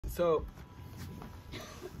So,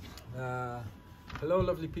 hello,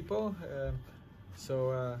 lovely people.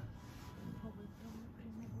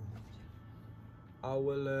 I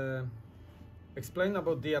will explain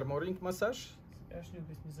about de-armouring massage.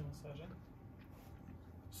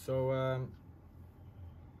 So,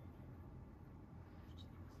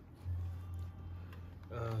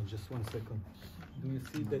 just 1 second. Do you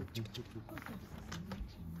see that?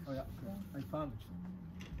 Oh yeah, I found it.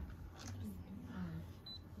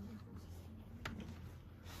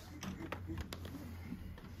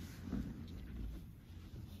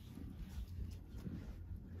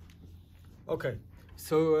 Okay,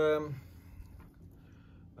 so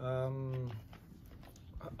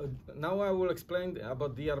now I will explain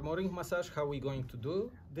about the de-armouring massage, how we're going to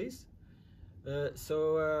do this.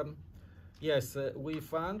 Yes, we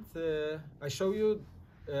found, I show you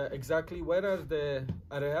exactly where are the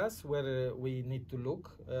areas where we need to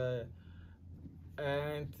look,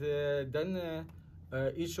 and then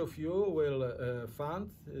each of you will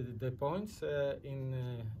find the points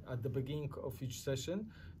at the beginning of each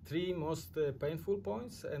session, 3 most painful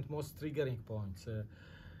points and most triggering points,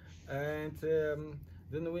 and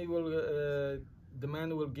then we will the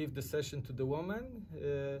man will give the session to the woman,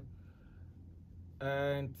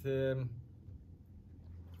 and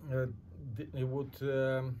he would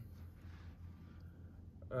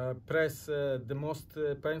press the most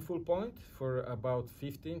painful point for about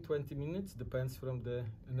 15-20 minutes, depends from the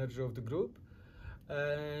energy of the group,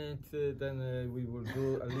 and then we will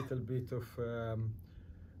do a little bit of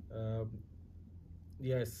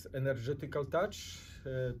yes, energetical touch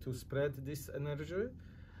to spread this energy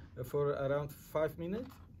for around 5 minutes,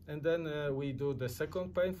 and then we do the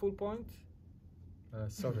second painful point.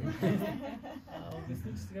 Sorry.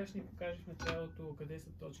 Обясни, че сега ще ни покажеш в началото къде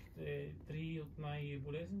са точките, 3 от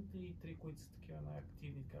най-болезните и 3, които са такива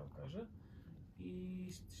най-активни, така да кажа. И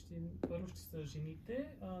първо ще са жените,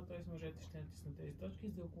 т.е. мъжете ще натиснат тези точки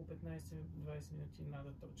за около 15-20 минути на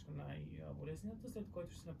точка най-болезнената, след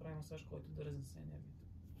което ще се направи масаж, който да разнесе енергията.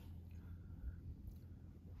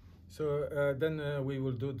 So then we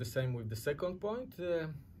will do the same with the second point.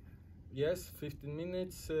 Yes, 15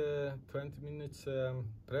 minutes, 20 minutes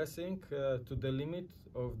pressing to the limit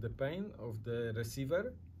of the pain of the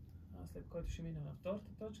receiver. След което ще мине на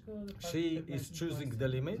втората точка. She is choosing the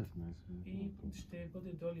limit. И ще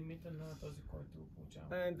бъде до лимита на този, който получава.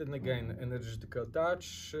 And then again, energetical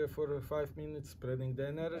touch for 5 minutes, spreading the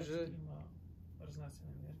energy. Има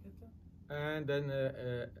разнасяне на енергията. And then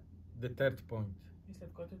the third point. И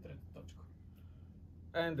след което е трета точка.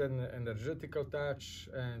 And then energetical touch,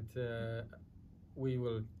 and we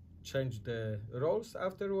will change the roles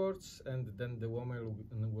afterwards, and then the woman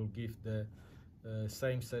will give the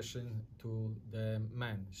same session to the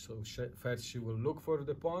man. So first she will look for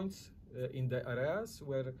the points in the areas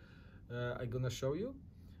where I'm gonna show you,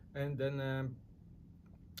 and then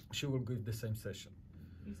she will give the same session.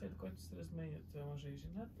 И след което се разменят мъжа и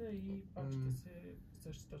жената и пак ще се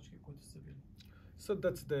същи точки, които са били. So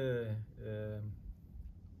that's the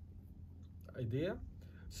idea.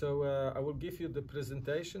 So I will give you the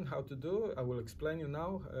presentation how to do. I will explain you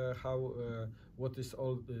now what is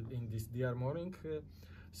all in this de-armouring.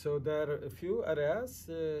 So there are a few areas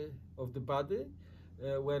of the body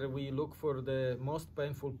where we look for the most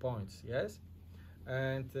painful points. Yes,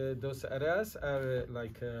 and those areas are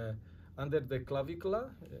like under the clavicula.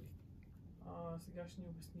 Сега ще ни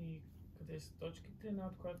обясни къде са точките, една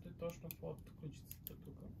от която е точно под ключицата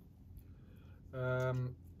тук.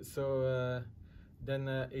 Then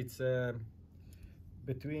it's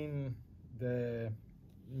between the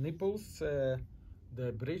nipples, the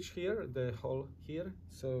bridge here, the hole here.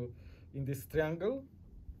 So in this triangle.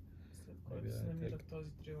 След което се намира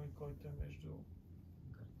този триъгълник, който е между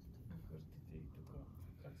гърдите и тук.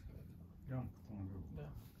 Как се казва? Да.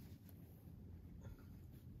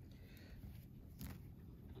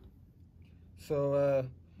 So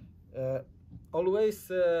always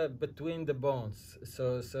between the bones. So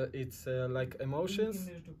it's like emotions.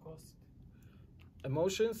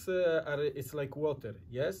 Emotions it's like water,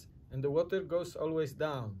 yes, and the water goes always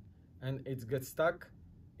down, and it gets stuck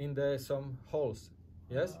in some holes,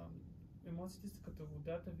 yes. Емоциите са като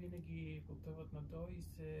водата, винаги потъват надолу и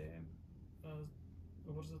се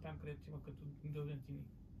вързват там, където има като дълбентини.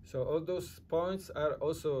 So all those points are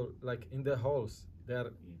also like in the holes. They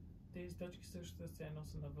are. Тези точки също се едно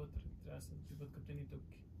са навътре, трябва да се биват като едни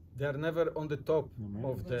дупки. They are never on the top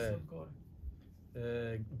of the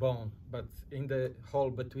bone, but in the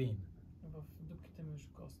hole between. В дупките между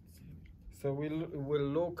костите се намират. So we'll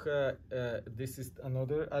look. This is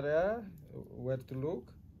another area where to look,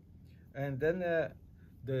 and then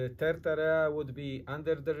The third area would be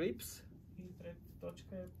under the ribs. И третата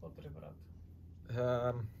точка е под ребрата.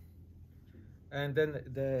 And then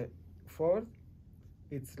the fourth,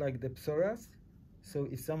 it's like the psoas. So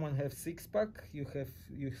if someone has six-pack,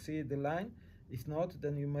 you see the line. If not,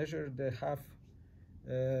 then you measure the half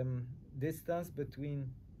distance between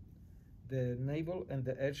the navel and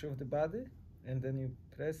the edge of the body, and then you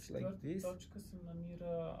press like this. Точка се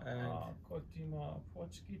намира, който има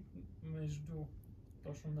почки между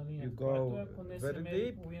точно на линията, което е, ако не се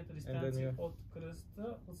мери половината дистанция от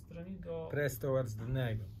кръста, отстрани до... Press towards the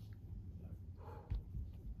navel.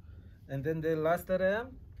 And then the last area,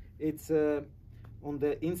 it's on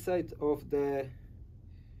the inside of the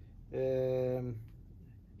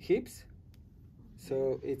hips.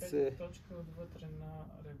 So it's точка отвътре на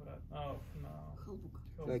ребрата,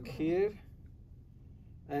 like here,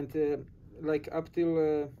 and like up till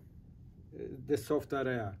the soft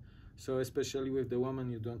area. So especially with the woman,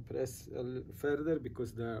 you don't press further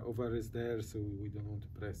because the ovar is there, so we don't want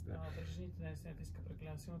to press there.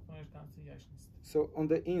 So on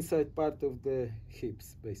the inside part of the hips,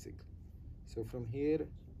 basically. So from here.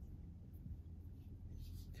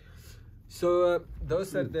 So those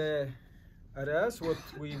are the areas. What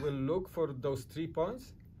we will look for those 3 points.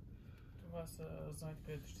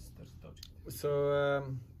 So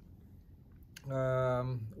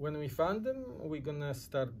when we found them, we're gonna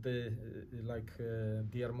start the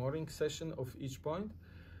de-armouring session of each point.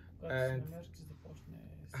 And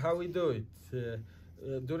how we do it?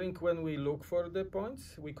 During when we look for the points,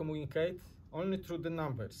 we communicate only through the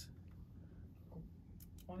numbers.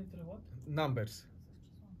 Only through what? Numbers.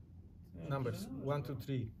 Numbers 1, 2,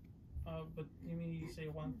 3. But you mean you say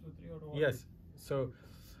 1, 2, 3 or what? Yes. So,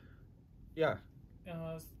 yeah.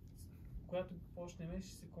 Когато почнем,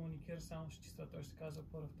 ще се комуникира само с числа, той ще казва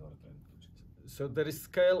първа, втора, трета точка. So there is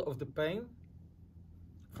scale of the pain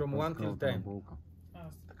from 1 till 10.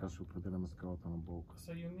 Така ще определяме скалата на болка.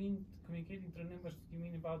 So you mean communicating through numbers, you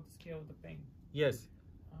mean about the scale of the pain? Yes.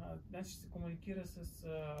 Значи ще се комуникира с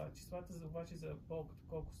числата за обаче за болката,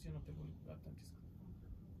 колко силно те боли, когато натискат.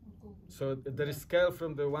 So there is scale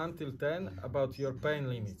from the 1 till 10 about your pain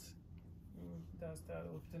limits. Да, става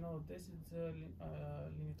от 1 до 10 за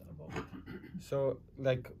лимита на болката. So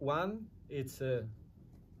like 1, it's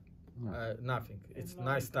nothing. It's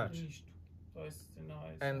nice touch. Нищо. Тоест,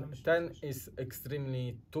 And 10 is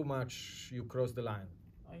extremely too much, you cross the line.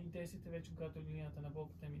 И 10 е вече когато линията на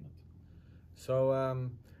болката е мината. So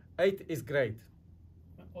 8 is great.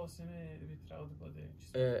 8 би трябвало да бъде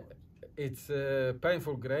чисто. It's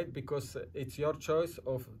painful great because it's your choice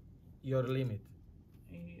of your limit.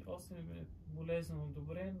 И 8 е болезнено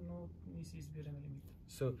добре, но ние си избираме лимита.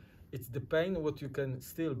 So it's the pain what you can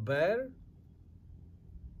still bear.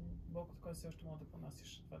 Болката, която все още може да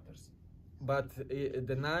понасиш, това търси. But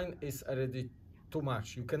the 9 is already too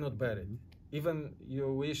much. You cannot bear it. Even you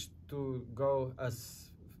wish to go as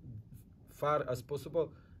far as possible,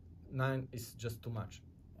 9 is just too much.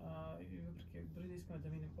 И въпреки дори да искаме да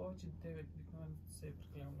минем повече, 9 обикновено се е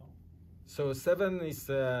прекалено много. So 7 is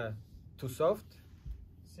too soft.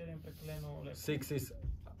 7 прекалено леко. 6 is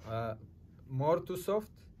more too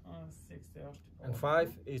soft. 6 е още And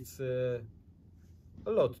 5 it's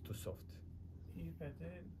a lot too soft. И 5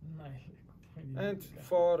 е най-леко. And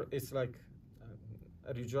 4 is like,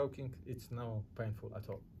 are you joking? It's no painful at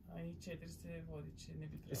all. И 4 се води, че не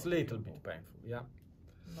би трябвало. It's a little bit painful, yeah.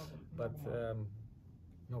 But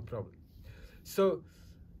no problem. So,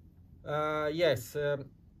 yes,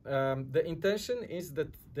 the intention is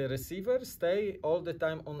that the receiver stay all the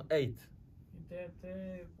time on 8. Идеята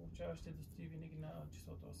е получаващия да стои винаги на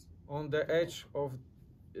числото 8. On the edge of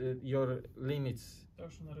your limits,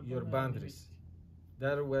 your boundaries.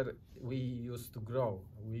 There where we used to grow,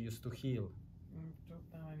 we used to heal.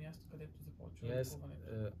 Yes,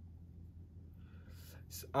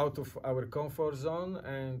 out of our comfort zone,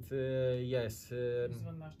 and yes,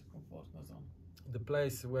 the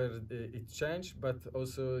place where it changed, but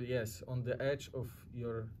also yes, on the edge of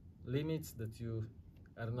your limits, that you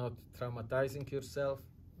are not traumatizing yourself.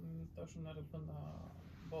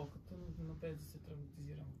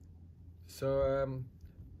 So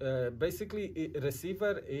basically,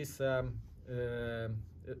 receiver is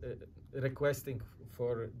requesting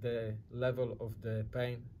for the level of the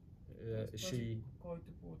pain she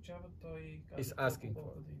is asking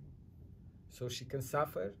for. So she can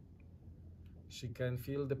suffer, she can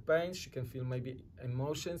feel the pain, she can feel maybe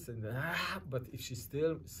emotions, and but if she's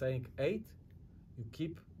still saying 8, you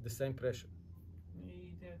keep the same pressure.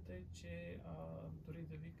 Идеята е, че дори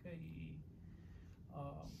да вика и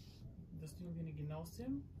да стоим винаги на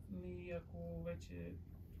 8, и ако вече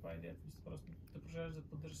това е идеята. Просто да продължаваш да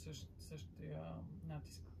поддържаш същия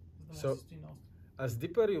натиск, за да може So, да се стои на остров. as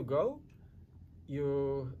deeper you go, you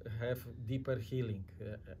have deeper healing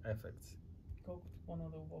effects. Колкото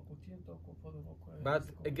по-надълбоко отидем, толкова по-дълбоко е. But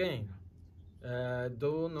again,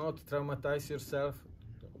 do not traumatize yourself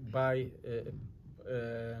by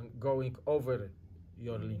going over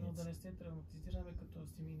your Но limits. да не се травматизираме, като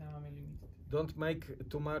си минаваме лимитите. Don't make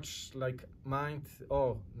too much like mind,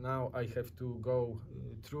 oh, now I have to go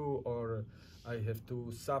through, or I have to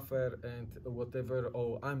suffer and whatever,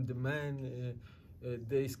 oh, I'm the man,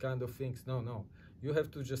 these kind of things. No. You have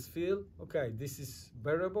to just feel, okay, this is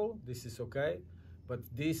bearable, this is okay, but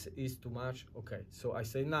this is too much, okay. So I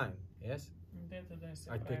say 9, yes?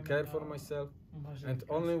 I take care for myself, and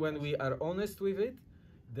only when we are honest with it,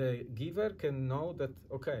 the giver can know that,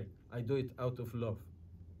 okay, I do it out of love.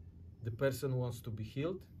 The person wants to be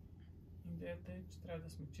healed. Идеята е, че трябва да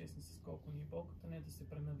сме честни с колко ни е болката, не да се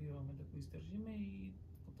пренавиваме, да го издържиме и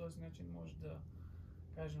по този начин може да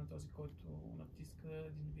кажем на този, който натиска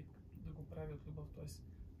един вид, да го прави от любов, т.е.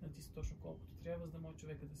 натиска точно колкото трябва, за да може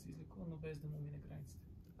човека да се излекува, но без да му мине границите.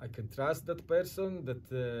 I can trust that person that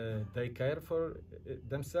they care for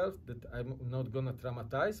themselves, that I'm not gonna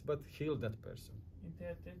traumatize, but heal that person.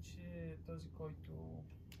 Идеята е, че този, който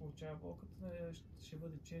получава болката, ще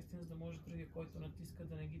бъде честен, за да може другия, който натиска,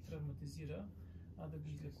 да не ги травматизира, а да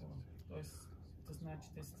ги излекува. Тоест да знае,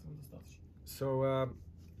 че те са самодостатъчни. So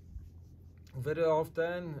very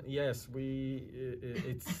often, yes,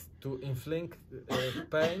 it's to inflict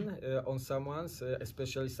pain on someone's,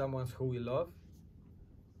 especially someone's who we love,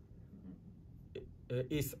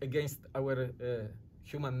 is against our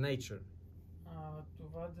human nature.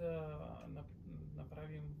 Това да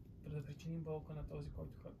направим, да причиним болка на този,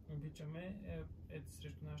 който обичаме, е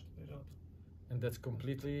срещу нашата природа. And that's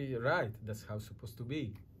completely right. That's how it's supposed to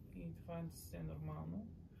be. И това е съвсем нормално.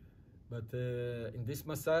 But in this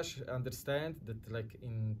massage, understand that like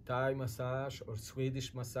in Thai massage or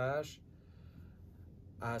Swedish massage,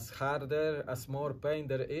 as harder, as more pain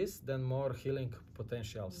there is, then more healing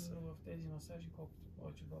potentials. Но в тези масажи, колкото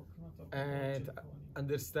повече болка има, толкова And повече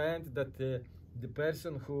understand that the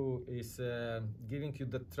person who is giving you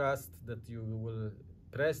the trust that you will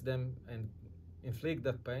press them and inflict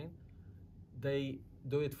that pain, they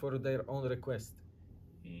do it for their own request.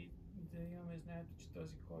 И да имаме знанието, че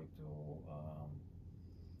този, който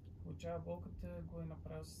получава болката, го е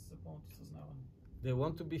направил с пълното съзнаване. They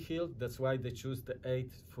want to be healed, that's why they choose the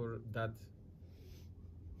 8 for that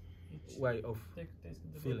way of тъй като те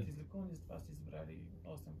искат да feeling. бъдат излекувани, затова са избрали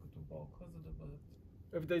 8 като болка, за да бъдат.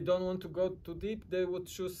 If they don't want to go too deep, they would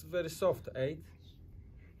choose very soft 8,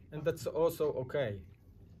 and that's also okay.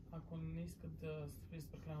 Ако не искат да влизат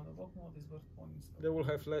прекалено дълбоко, могат да изберат по-ниска. They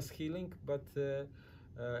will have less healing, but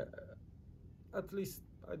at least,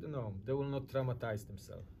 I don't know, they will not traumatize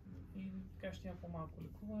themselves. И така ще има по-малко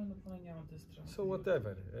лекуване, но поне няма да се травматизират. So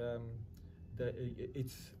whatever,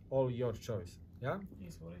 it's all your choice, yeah?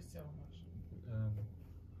 Избора изцяло наш.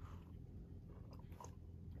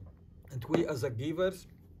 And we as a givers,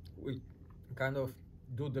 we kind of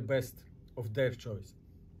do the best of their choice.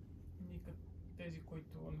 Ние като тези,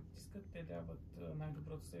 които натискат, те дават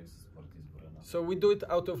най-доброто себе си според избора на. So we do it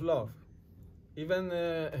out of love, even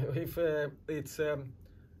if it's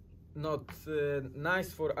not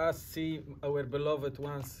nice for us see our beloved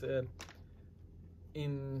ones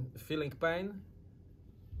in feeling pain.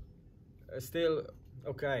 Still,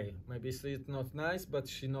 okay, maybe it's not nice, but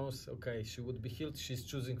she knows, okay, she would be healed. She's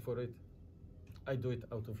choosing for it. I do it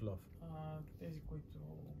out of love. Тези, които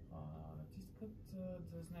натискат,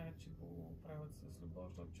 да знаят, че го правят с любов,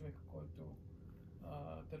 защото човека, който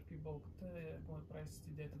търпи болката, го направи с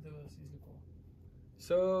идеята да се излекува.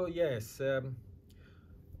 So yes,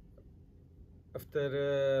 after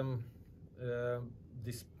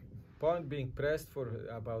this point being pressed for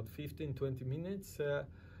about 15-20 minutes,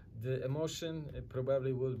 the emotion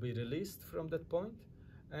probably will be released from that point,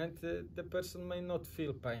 and the person may not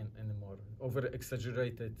feel pain anymore,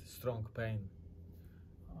 over-exaggerated, strong pain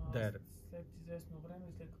there. След известно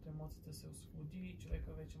време, след като емоцията се освободи,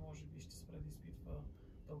 човека вече може би ще спре да изпитва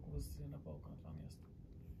толкова силна болка на това място.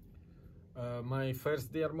 My first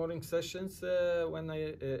De-Armouring sessions, when I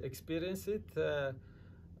experienced it,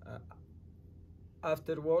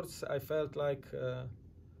 afterwards I felt like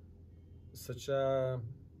such a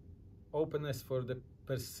openness for the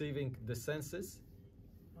perceiving the senses.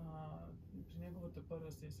 При неговата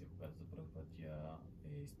първа сесия, когато за първ път я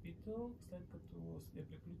е изпитал, след като е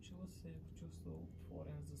приключила, се е почувствал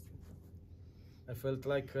отворен за света. I felt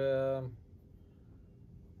like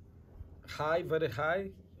high, very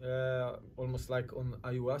high, almost like on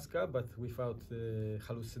ayahuasca, but without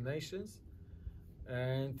hallucinations,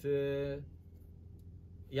 and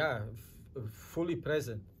fully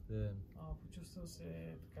present. Почувствал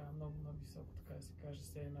се така много нависоко, така да се каже,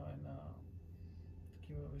 се една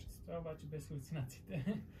такива вещества, обаче без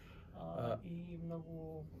халюцинациите. И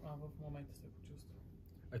много в момента се почувства.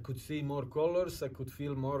 I could see more colors, I could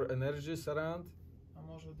feel more energies around.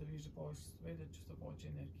 Може да вижда повече светове и да чувства повече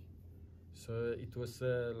енергия. So it was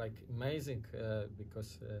like amazing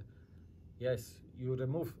because yes, you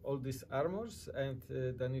remove all these armors and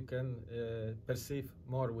then you can perceive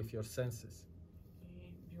more with your senses.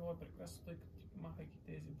 И било е прекрасно, тъй като махайки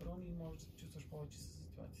тези брони, можеш да чувстваш повече със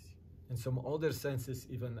сетивата си. And some other senses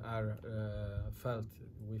even are felt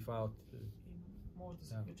without. Може да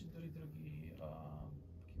се включат дори други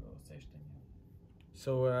такива усещания.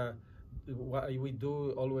 So we do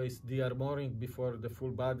always de-armouring before the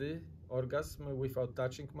full body orgasm without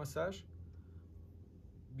touching massage,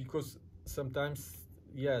 because sometimes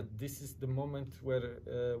this is the moment where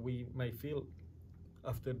we may feel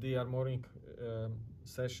after the armouring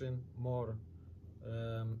session more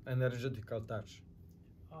energetical touch.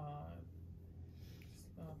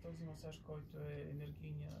 Този масаж, който е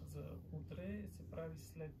енергийния за утре, се прави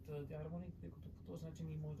след de-armouring, тъй като по този начин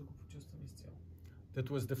ние може да го почувстваме изцяло. That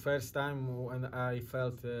was the first time when I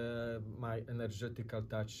felt my energetical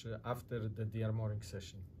touch after the de-armouring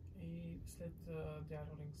session. И след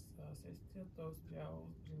de-armouring сесията, той успял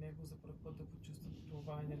при него за първ път да почувства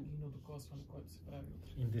това енергийно докосване, което се прави утре.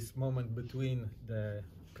 In this moment between the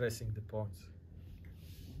pressing the points.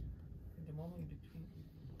 In the moment between.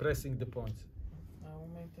 Pressing the points.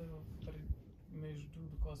 Момента между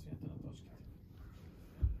докосванията на точките.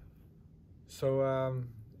 So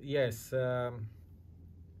yes.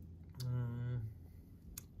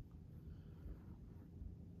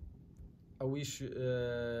 I wish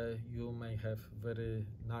you may have very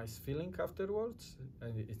nice feeling afterwards,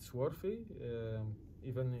 and it's worthy,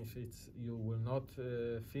 even if you will not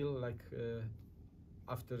feel like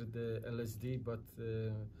after the LSD, but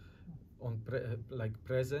like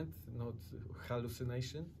present, not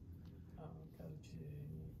hallucination. Каза, че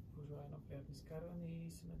пожелава едно приятно изкарване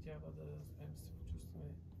и се надява да успеем да се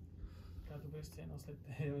почувстваме така добре сцена след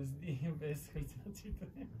LSD, без халюцинациите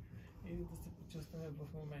и да се почувстваме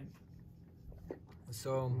в момента.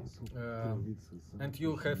 So, and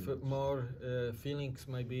you have more feelings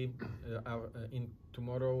maybe in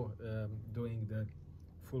tomorrow doing the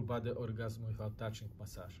full body orgasm without touching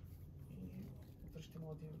massage. Ще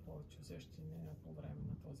може да има повече усещане по време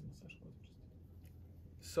на този масаж, който предстои.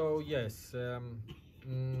 So yes,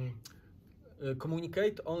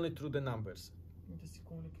 communicate only through the numbers. Да си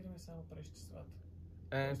комуникираме само през числата.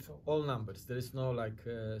 And all numbers. There is no like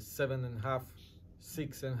 7.5,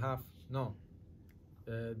 6.5. No.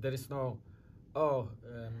 There is no.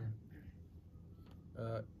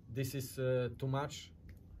 This is too much.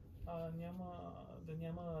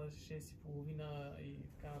 Няма 6,5 и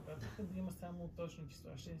така нататък, да има само точно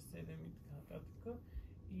числа 6, 7 и така нататък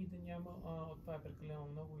и да няма това е прекалено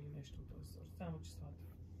много или нещо от този сорт, само числата.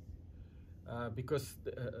 Because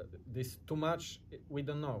this too much, we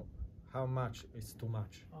don't know how much is too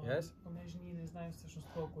much, yes? Понеже ние не знаем всъщност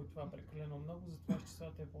колко е това прекалено много, затова с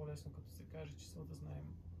числата е по-лесно, като се каже число, да знаем.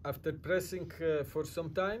 After pressing for some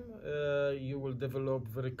time, you will develop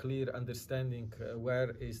very clear understanding where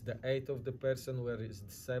is the 8 of the person, where is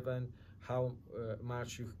the 7, how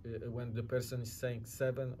much when the person is saying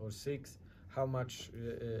 7 or 6, how much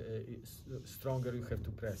stronger you have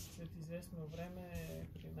to press. След известно време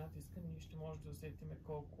при натиска ние ще може да усетим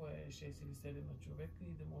колко е 6 или 7 на човека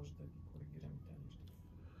и да може да ги коригираме тези неща.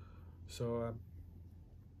 So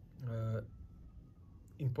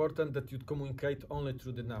important that you communicate only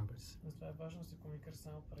through the numbers.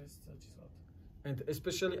 And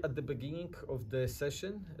especially at the beginning of the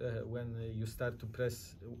session, when you start to press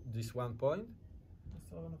this one point,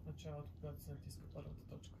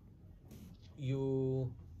 you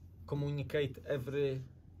communicate every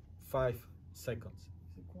 5 seconds.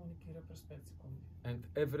 And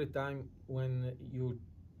every time when you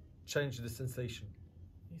change the sensation.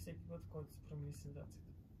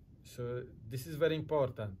 So this is very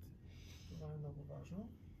important.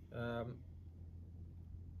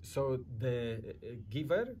 So the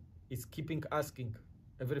giver is keeping asking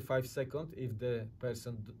every 5 seconds if the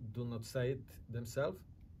person do not say it themselves.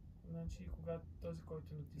 Значи, когато този,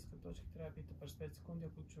 който натиска точка, трябва да пита през 5 секунди,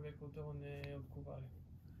 ако човек отдолу не отговаря.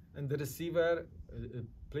 And the receiver,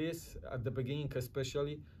 please, at the beginning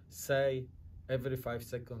especially, say every 5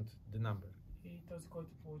 seconds the number. И този,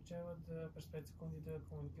 който получава, през 5 секунди да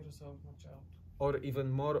комуникира с от началото. Or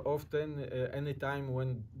even more often, anytime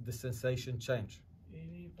when the sensation change.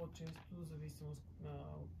 Или по-често, зависимост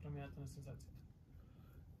от промяната на сензацията.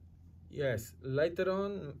 Yes, later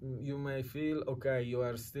on you may feel, okay, you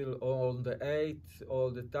are still on the 8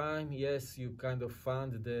 all the time. Yes, you kind of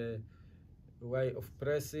found the way of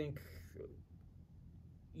pressing.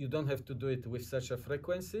 You don't have to do it with such a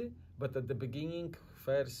frequency, but at the beginning,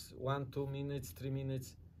 first 1-2 minutes, 3 minutes,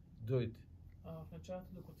 do it. В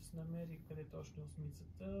началото, докато се намери къде точно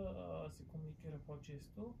осмицата, се комуникира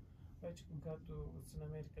по-често. Вече когато се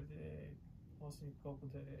намери къде колко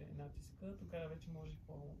да е натиска, тогава вече може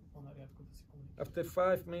по-нарядко да се комуникира. After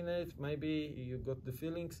 5 minutes, maybe you got the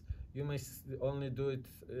feelings, you may only do it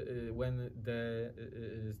when the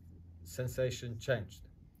sensation changed.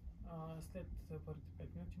 След първите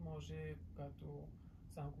 5 минути може,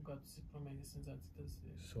 само когато се променя сензацията да се...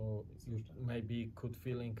 So you maybe could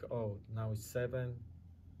feeling, oh, now it's 7,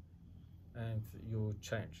 and you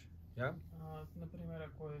change, yeah? Например,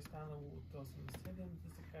 ако е станало от 8 на 7, да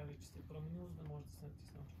се каже, че се е променило, за да може да се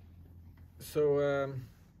натисне още. So,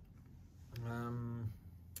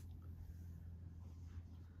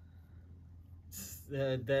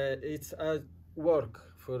 it's a work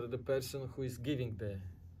for the person who is giving the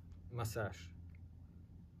massage.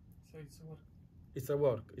 So it's a work. It's a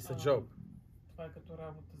work, it's a job. Това е като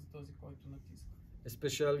работа за този, който натиска.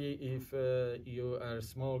 Especially if you are a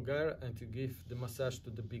small girl and you give the massage to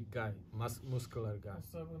the big guy, muscular guy.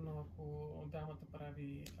 Особено ако дамата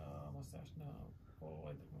прави масаж на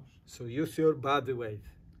по-едър мъж. So use your body weight.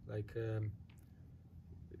 Like,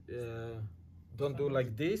 don't do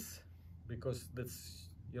like this, because that's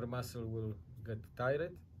your muscle will get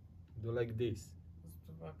tired. Do like this.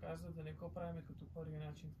 Това казва да не го правим като първи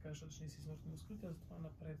начин, така защото ще не си износим мускулите, а затова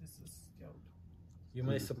напреде с тялото. You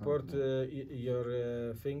may support your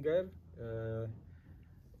finger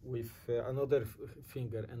with another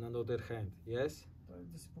finger and another hand, yes?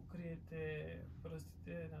 Да си покриете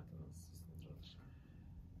пръстите едната с другата.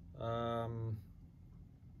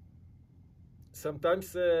 Sometimes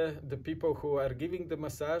the people who are giving the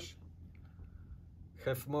massage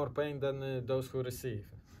have more pain than those who receive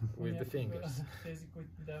with the fingers. Тези,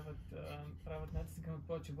 които правят натиск, имат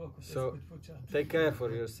повече болка от тези, So които получават. take care for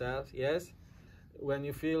yourself, yes? When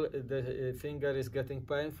you feel the finger is getting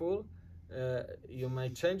painful, you may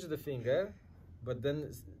change the finger, but then,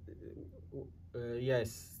 yes,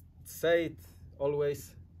 say it always,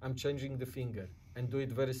 I'm changing the finger, and do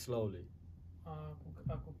it very slowly.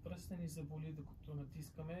 Ако пръстът ни заболи докато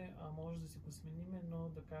натискаме, може да си го смениме, но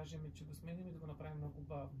да кажем, че го сменим и да го направим много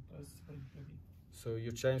бавно, т.е. да се предупреди. So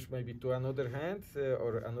you change maybe to another hand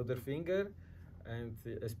or another finger, and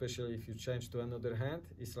especially if you change to another hand,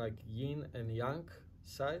 it's like yin and yang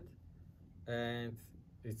side, and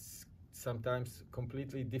it's sometimes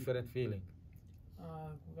completely different feeling.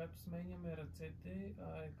 Когато сменяме ръцете,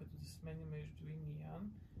 е като да се сменя между yin и yang,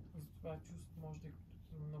 затова чувството може да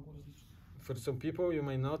е много различно. For some people, you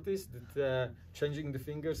may notice that changing the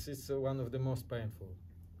fingers is one of the most painful.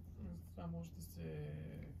 Това може да се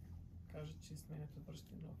каже, че сменята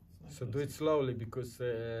пръстите много. So do it slowly, because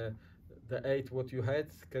the 8 what you had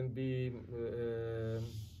can be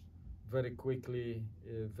very quickly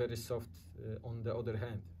very soft on the other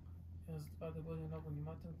hand. Затова да бъде много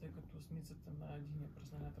внимателен, тъй като осмицата на единия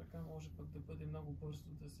пръст на едната ръка може пък да бъде много бързо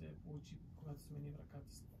да се получи, когато смени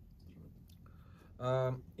ръката с другата.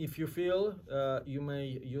 If you feel, you may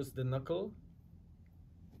use the knuckle.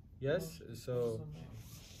 Yes, so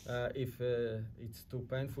if it's too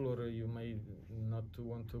painful or you may not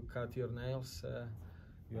want to cut your nails,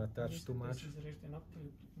 you attach too much.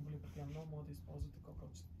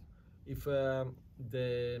 If the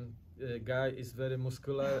guy is very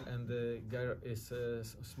muscular and the girl is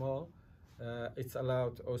small, it's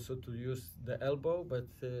allowed also to use the elbow,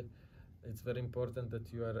 but it's very important that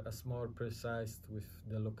you are as more precise with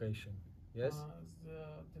the location. Yes?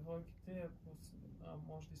 За девойките, ако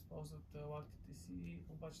може да използват лактите си,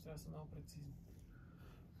 обаче трябва да са много прецизни.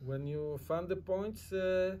 When you find the points,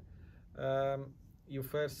 you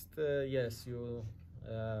first, yes, you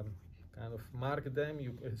kind of mark them.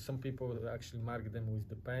 Some people actually mark them with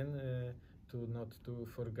the pen to not to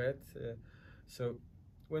forget. So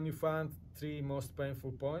when you find 3 most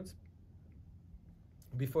painful points,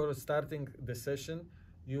 before starting the session,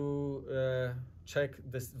 you check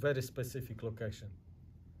this very specific location.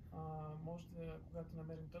 Може да, когато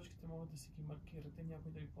намерим точките, могат да си ги маркирате,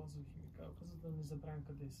 някой да ви ползва химикалка, за да не забравим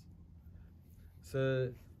къде са.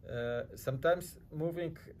 So sometimes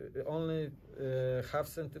moving only half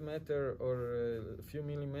centimeter or a few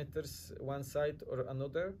millimeters one side or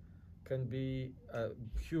another can be a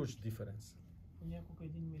huge difference. Понякога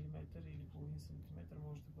 1 милиметър или половин сантиметър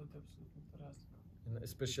може да бъде абсолютната разлика. And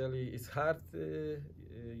especially it's hard,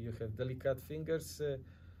 you have delicate fingers,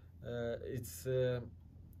 it's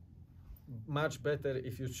much better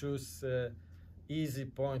if you choose easy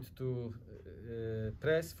point to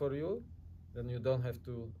press for you, then you don't have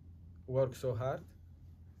to work so hard.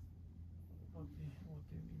 What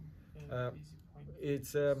do you mean? Easy point?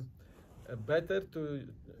 It's better to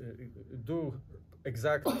do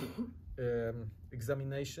exact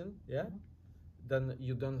examination, yeah? Then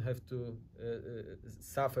you don't have to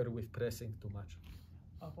suffer with pressing too much.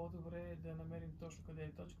 А по-добре е да намерим точно къде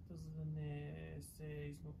е точката, за да не се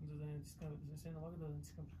измъкне, за да не се налага да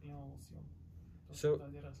натискам прекалено силно. So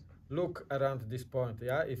look around this point,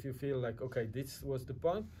 yeah? If you feel like, okay, this was the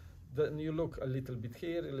point, then you look a little bit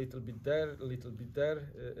here, a little bit there, a little bit there.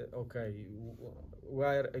 Okay,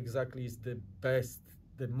 where exactly is the best,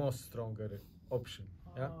 the most stronger option?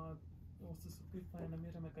 Yeah. С опитване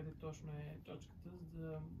намираме къде точно е точката,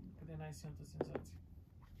 къде е най-силната сензация.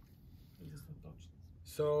 Да сме точни.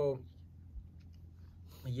 So,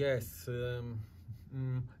 yes,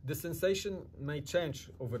 the sensation may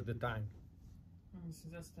change over the time.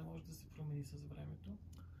 Сензацията може да се промени с времето.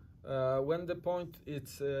 When the point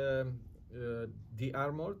is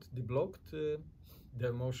de-armored, deblocked, the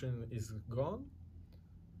emotion is gone.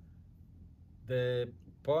 The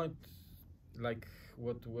point, like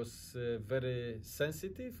what was very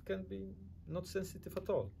sensitive, can be not sensitive at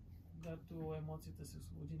all. Когато емоцията се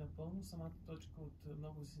освободи напълно, самата точка от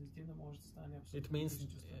много сензитивна може да стане абсолютно. It means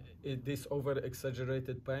this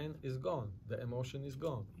over-exaggerated pain is gone. The emotion is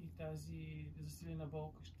gone. И тази засилена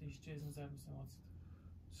болка ще изчезне заедно с емоцията.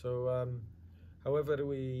 So, however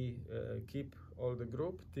we keep all the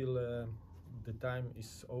group till the time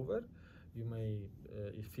is over, you may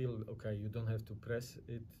feel, okay, you don't have to press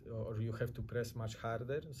it, or you have to press much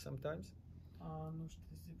harder sometimes. Но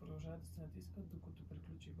ще се продължават да се натискат, докато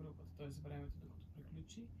приключи групата, т.е. времето, докато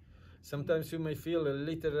приключи. Sometimes you may feel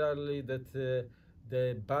literally that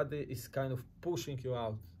the body is kind of pushing you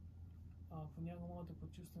out. Понякога мога да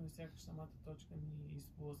почувстваме сякаш самата точка ни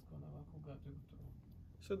изблъсква, когато е готова.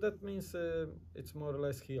 So that means it's more or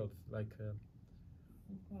less healed, like.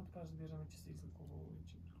 Така разбираме, че се излекувало и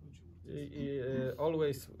че приключи.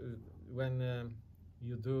 Always when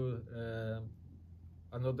you do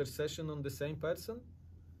another session on the same person,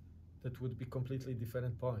 that would be completely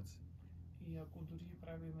different points. И ако дори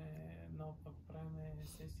ако правиме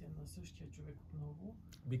сесия на същия човек отново,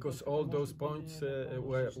 because all those points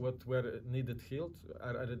what were needed healed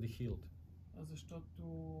are already healed.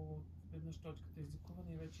 Защото веднъж точката е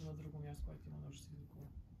излекувана и вече има друго място, което има нужда да се излекува.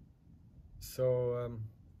 So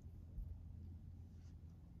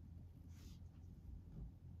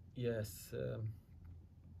yes.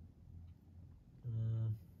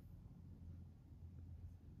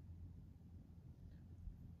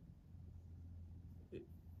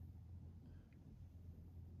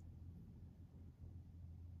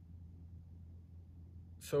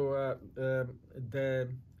 So the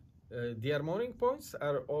de-armouring points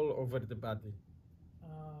are all over the body.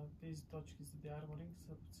 Тези точки за de-armouring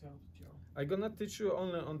са по цялото тяло. I'm gonna teach you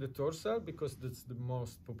only on the dorsal because that's the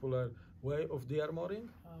most popular way of de-armouring.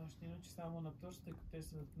 Ще научи само на торс, тъй като те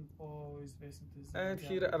са по-известните за And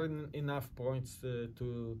here are enough points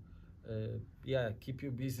to keep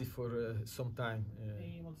you busy for some time.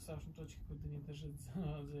 И има достатъчно точки, които да ни държат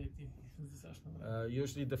заети за достатъчно време.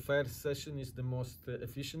 Usually the first session is the most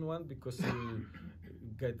efficient one because you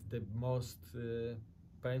get the most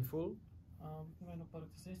painful. Обикновено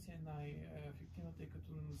първата сесия е най-ефективна, тъй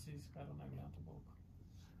като не се изкара най-голямата болка.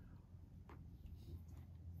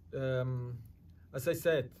 As I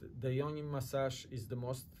said, the yoni massage is the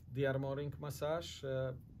most de-armouring massage,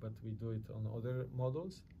 but we do it on other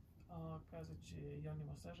models. Каза, че йони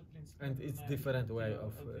масажа принципно and it's different way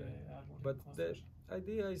of but the massage.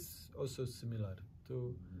 idea is also similar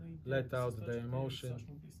to let out the emotion.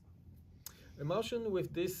 Emotion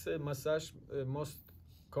with this massage most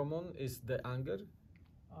common is the anger.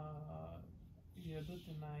 Ядът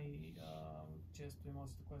е най-често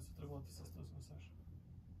емоцията, която се работи с този масаж.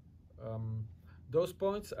 Those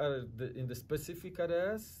points are in the specific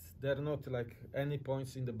areas. They are not like any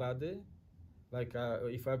points in the body. Like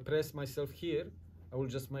if I press myself here, I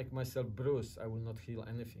will just make myself bruise. I will not heal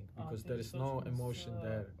anything because there is no emotion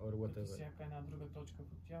there or whatever.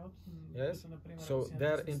 Yes. So they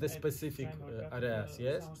are in the specific areas.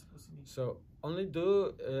 Yes. So only do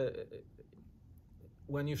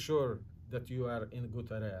when you're sure that you are in good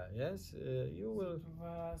area. Yes, you will.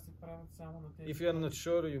 Това се правят само на тези. If you are not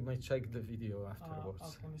sure, you may check the video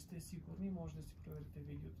afterwards. Ако не сте сигурни, може да си проверите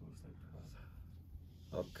видеото след това.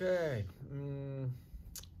 Okay.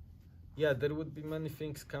 Yeah, there would be many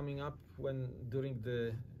things coming up during the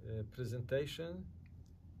presentation.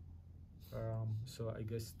 So I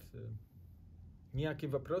guess някакви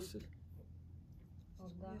въпроси?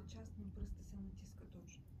 Коя част на пръста се натиска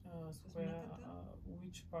точно?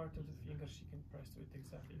 Which part of the finger she can press with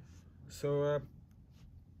exactly? So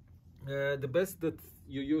the best that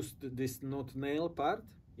you used this not nail part,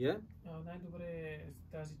 yeah? Най-добре е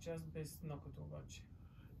тази част без нокъта обаче.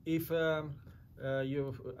 If you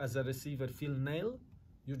as a receiver feel nail,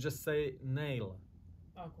 you just say nail.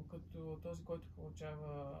 Ако като този, който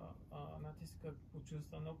получава натиска,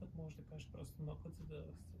 почувства нокът, може да кажеш просто нокът, за да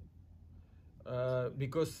се...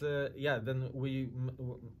 Because yeah, then we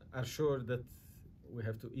are sure that we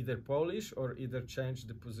have to either polish or either change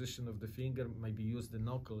the position of the finger, maybe use the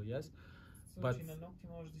knuckle, yes? But на ногти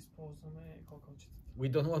може да използваме кокалчетата. We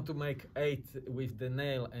don't want to make 8 with the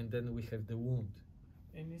nail and then we have the wound.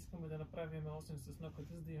 Не искаме да направим 8 с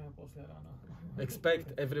нокъта, за да имаме после рана.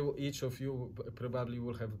 Expect each of you probably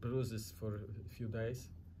will have bruises for a few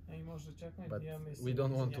days. Може да чакаме But да имаме we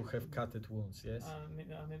don't want to have cutted wounds, yes? Не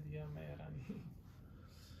да имаме рани.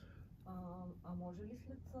 Може ли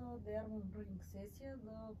след De-Armouring сесия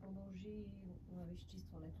да продължи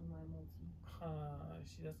изчистването на емоции?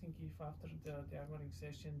 She's asking if after the De-Armouring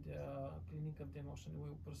session the cleaning of the emotion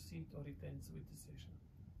will proceed or it ends with the session.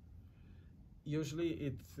 Usually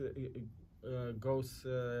it goes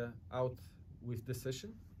out with the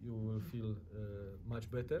session. You will feel much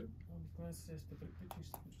better.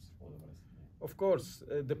 Of course,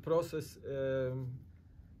 the process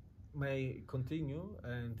may continue,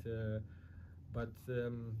 and but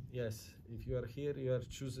yes, if you are here, you are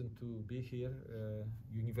chosen to be here.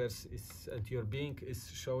 Universe is, and your being is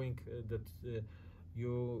showing that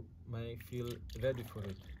you may feel ready for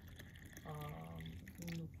it.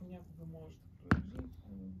 Но понякога може да продължи.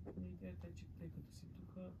 Идеята е, че тъй като си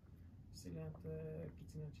тук, Вселената е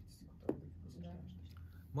преценя, че ти си готов да ги посещаваш.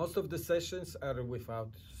 Most of the sessions are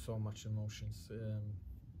without so much emotions.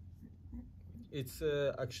 It's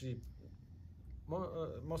actually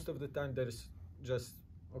most of the time there is just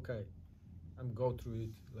okay, I'm go through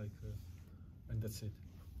it like and that's it.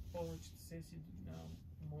 Повечето сесии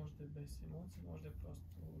може да е без емоции, може да е просто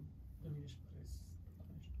да минеш през това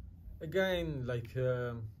нещо. Again, like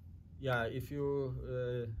yeah, if you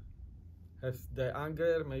have the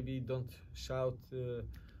anger, maybe don't shout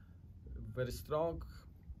very strong.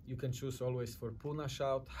 You can choose always for Puna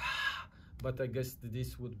shout, but I guess this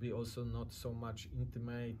would be also not so much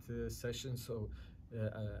intimate session. So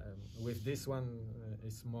with this one,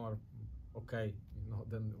 it's more okay,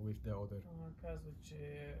 than with the other. Казва,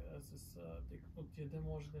 че тъй като тия да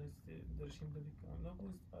може да решим да викаме много,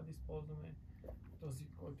 и затова да използваме този,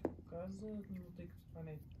 който го каза, но тъй като това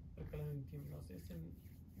не е прекалено интимна сесия,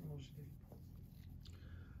 може да викаме.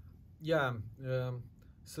 Yeah.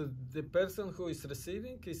 So the person who is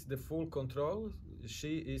receiving is the full control.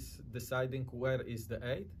 She is deciding where is the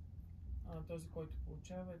aid. Този, който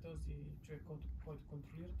получава, е този човек, който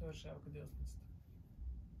контролира, той решава къде е осмицата.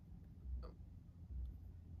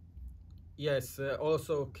 Yes,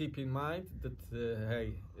 also keep in mind that hey,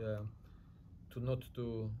 not to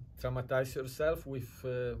traumatize yourself with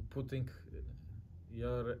putting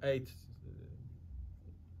your aid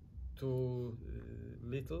too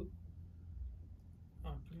little.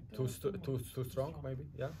 Too strong, maybe,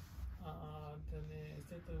 yeah. Да не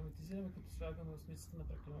се травматизираме, като слагаме осмицата на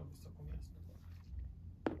прекалено високо място.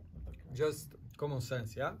 Just common sense,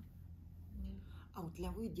 yeah? А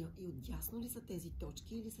отляво и отдясно ли са тези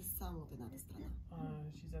точки или са само от едната страна?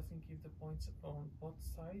 She's asking if the points are on both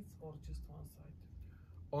sides or just one side.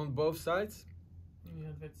 On both sides. И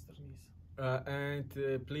на двете страни са. And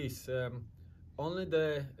please, only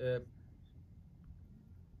the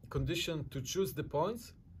condition to choose the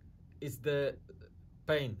points is the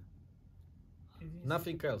pain.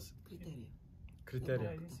 Nothing else.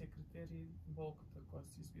 Критерия. Единствен критерий болката, когато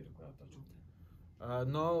се избира коя точка.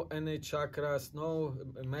 No any chakras, no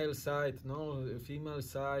male side, no female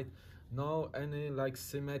side, no any like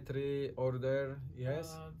symmetry order,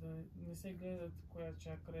 yes? Да не се гледат коя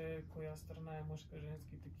чакра е, коя страна е мъжка,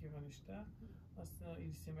 женска и такива неща,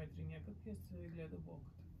 или симетрии някакви, се гледа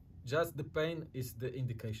болката. Just the pain is the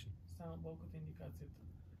indication. Само болката е индикацията.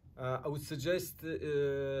 I would suggest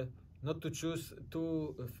not to choose two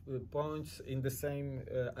points in the same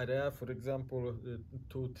area, for example,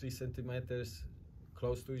 2-3 centimeters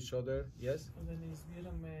close to each other, yes? Да не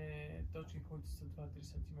избираме точки, които са 2-3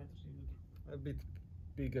 см един до друг. a bit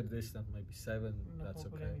bigger distance, maybe 7. на That's okay.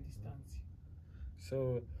 по-големи дистанции.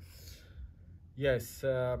 So, yes,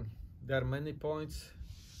 there are many points.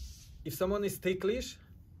 If someone is ticklish,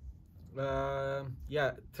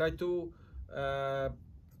 yeah, try to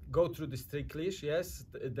go through this ticklish. Yes,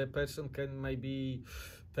 the person can maybe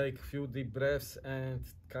take a few deep breaths and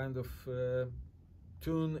kind of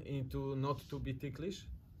tune into not to be ticklish.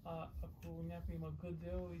 Ако някой има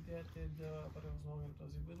гъдел, идеята е да превъзмогнем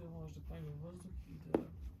този гъдел, може да поеме въздух и да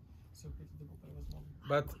се опита да го превъзмогнем.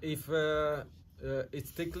 But if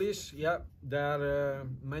it's ticklish, yeah, there are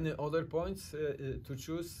many other points to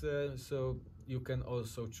choose, so you can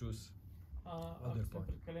also choose other Ако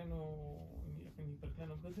points. ни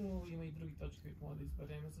прекалено гъдел, има и други точки, които може да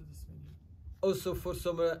изберем, за да сменим. Also, for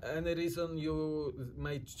some any reason, you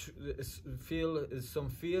may feel some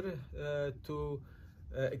fear to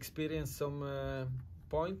experience some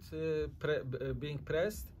point being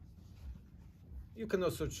pressed. You can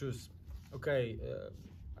also choose, okay,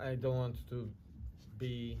 I don't want to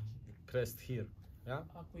be pressed here. Yeah?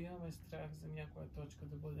 Ако имаме страх за някоя точка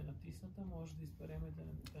да бъде натисната, може да изберем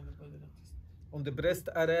да не бъде натисната. On the breast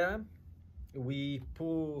area, we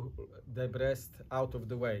pull the breast out of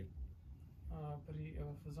the way.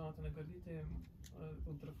 В зоната на гърдите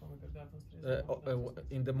отдръпваме гърдата на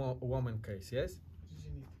In the woman case, yes?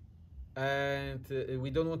 жените. And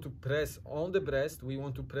we don't want to press on the breast, we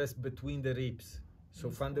want to press between the ribs. So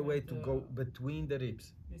find a way to go between the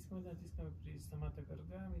ribs. Не искаме да натискаме при самата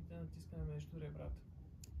гърда, ами да натискаме между ребрата.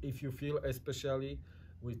 If you feel especially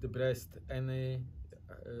with the breast any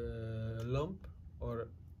lump or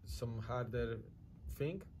some harder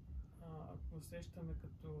thing, ако усещаме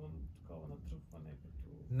като такова натрупване, като...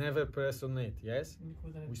 never press on it, yes?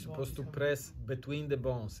 Никога да не We're supposed to press between the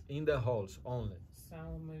bones, in the holes only.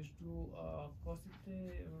 Само между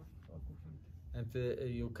костите в кухните. And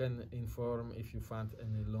you can inform if you find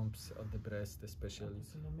any lumps on the breast, especially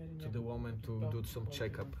to the woman to do some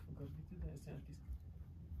checkup.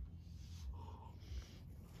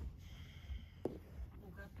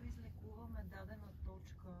 Когато излекуваме дадена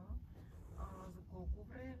точка, за колко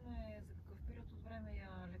време, за какъв период от време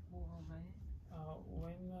я лекуваме?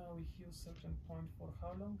 When we heal certain point, for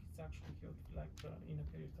how long it's actually healed, like in a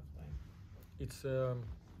period of time? It's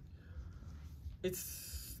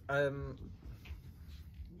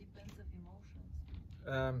Depends of emotions.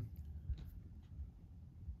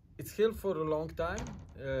 It's healed for a long time.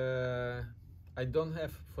 I don't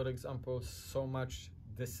have, for example, so much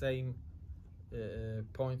the same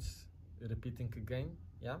points repeating again.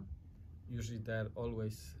 Yeah, usually they're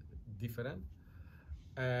always different.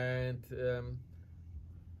 And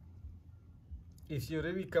if you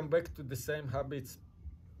really come back to the same habits,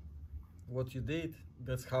 what you did,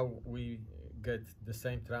 that's how we get the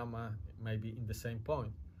same trauma, maybe in the same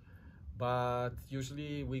point. But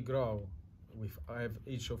usually we grow with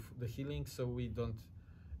each of the healing, so we don't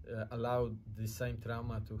allow the same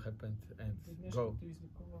trauma to happen and go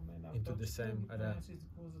into the same area.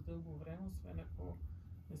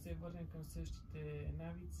 Не се върнем към същите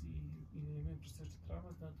навици и не имаме през същата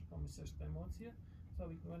травма, за да натрупаме същата емоция. Това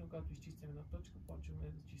обикновено, когато изчистим една точка,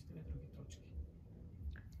 почваме да чистим други точки.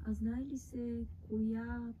 А знае ли се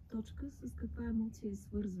коя точка с каква емоция е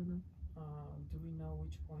свързана? Do we know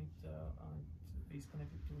which point is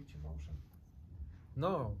connected to which emotion?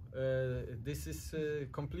 No, this is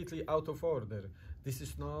completely out of order. This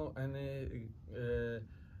is no any.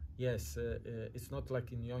 Yes, it's not like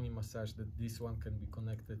in yoni massage that this one can be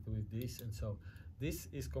connected with this, and so this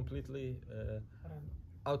is completely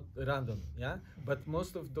random. Yeah, but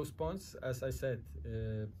most of those points, as I said,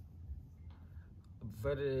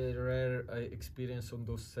 very rare I experience on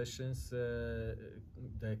those sessions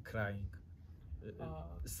the crying.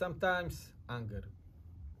 Sometimes anger.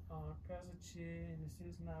 Каза, че не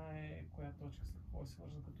се знае коя точка с какво е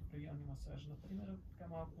свързана като при йони масаж. Например, така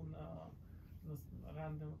малко на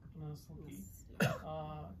рандъм, като на наслуки.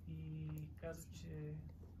 И каза, че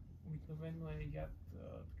обикновено е яд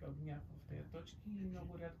така гняв в тези точки и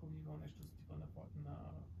много рядко би било нещо за типа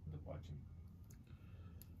да плачем.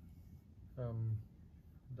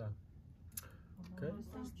 Да. Okay.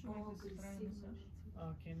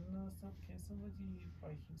 Can somebody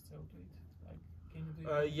by himself do it? Like, can you do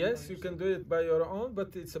it yes, you can do it by your own, but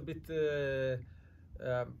it's a bit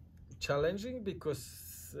challenging because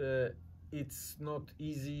it's not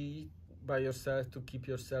easy by yourself to keep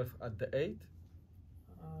yourself at the 8.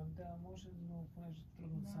 Да, може, но понеже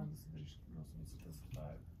трудно сам да се държиш носеницата, за това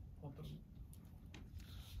е по-трудно.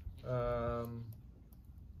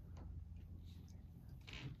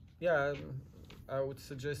 Yeah, I would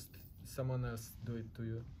suggest someone else do it to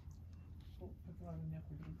you. Предлагам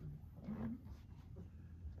някой друг да го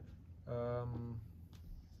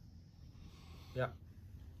Yeah.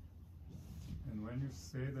 And when you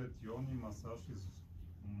say that yoni massage is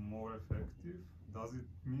more effective, does it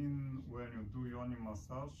mean when you do yoni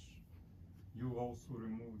massage, you also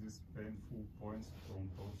remove these painful points from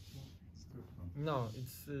torso? It's different. No,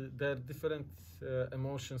 it's there are different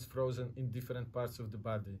emotions frozen in different parts of the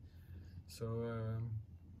body. So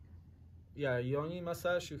yeah, yoni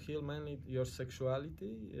massage, you heal mainly your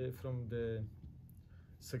sexuality from the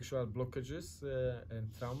sexual blockages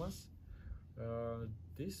and traumas.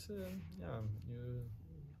 This yeah, you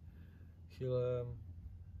heal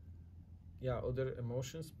yeah, other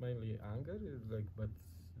emotions, mainly anger, like, but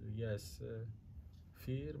yes,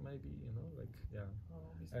 fear maybe, you know, like, yeah.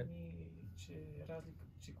 Обясни, че разлика,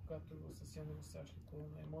 че когато с йони масаж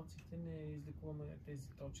лекуваме емоциите, не излекуваме тези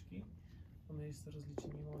точки, понеже са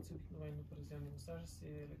различни емоции. Обикновено през йони масажа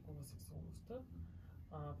се лекува сексуалността,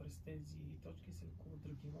 а през тези точки се лекуват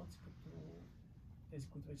други емоции, като тези,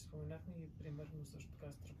 които вече споменахме, и примерно също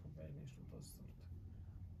така страхове, нещо от този сорт.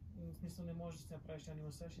 В смисъл, не можеш да си направиш йони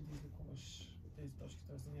масаж и да излекуваш тези точки,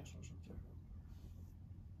 т.е. да нямаш нужда от тях.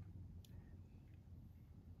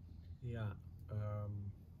 Yeah.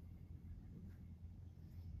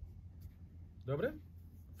 Dobre?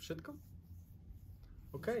 Všetko?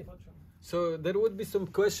 Okay. So there would be some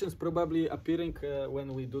questions probably appearing when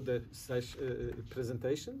we do the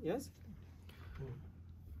presentation, yes?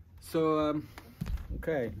 So,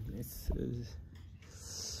 okay.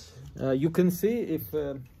 You can see if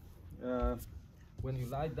when you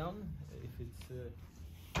lie down, if it's...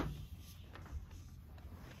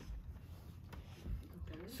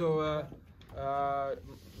 So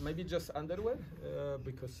maybe just underwear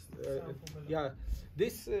because yeah,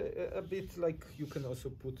 this a bit like you can also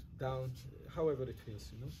put down however it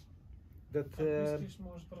feels, you know. That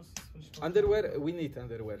underwear, we need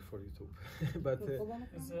underwear for YouTube, but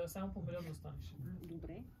само по-бързо да станеш.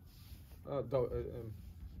 Добре.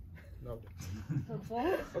 No. Какво?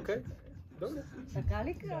 Okay. Добре. Така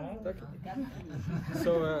ли казвам?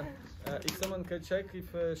 So if someone can check if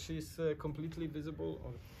she's completely visible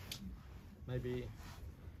or maybe.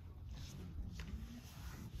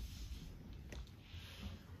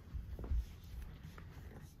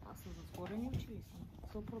 Аз съм затворени очи и съм.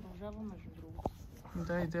 То продължава между другото.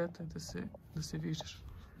 Да, идеята е да се виждаш.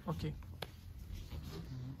 Окей.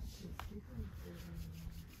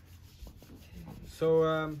 So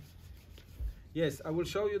yes, I will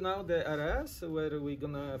show you now the areas where we're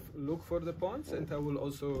gonna look for the points, and I will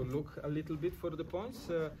also look a little bit for the points.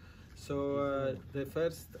 So the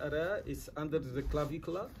first area is under the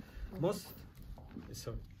clavicula.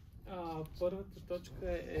 Първата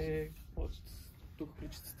точка е под тук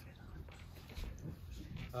ключицата.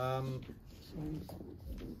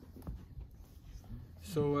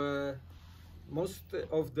 So most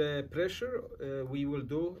of the pressure we will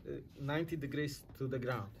do 90 degrees to the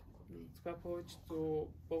ground. Това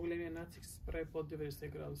по-големия натиск се прави под 90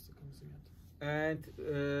 градуса към земята. And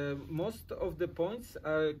most of the points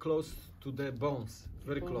are close to the bones,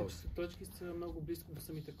 very close. Точки са много близко до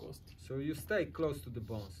самите кости. So you stay close to the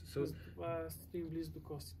bones. So това стоим близо до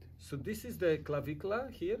костите. So this is the clavicula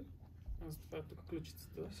here. Това тук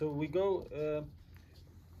ключицата. So we go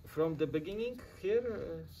from the beginning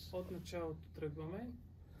here. От началото тръгваме.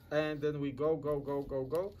 And then we go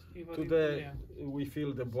to the, we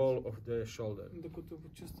feel the ball of the shoulder. Докато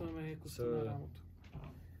почувстваме костта на рамото.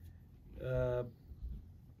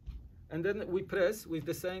 And then we press with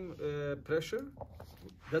the same pressure.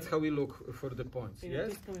 That's how we look for the points.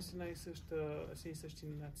 Yes.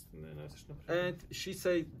 And she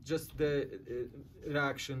said just the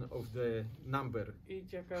reaction of the number.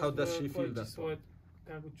 How does she feel that point?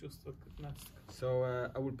 So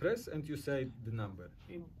I will press and you say the number.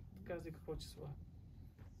 3.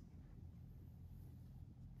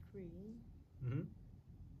 Mm-hmm.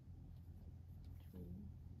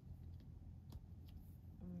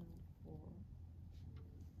 4.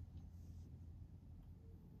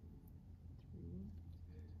 3.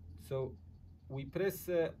 So we press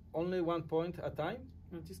only one point at a time.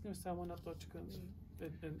 Натискаме само една точка.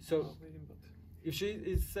 So if she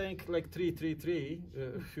is saying like 3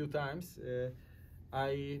 a few times,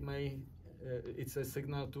 I may it's a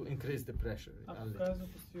signal to increase the pressure.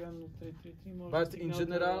 But in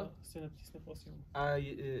general, I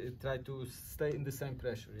try to stay in the same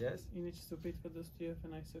pressure. Yes.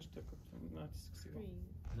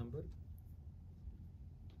 Number.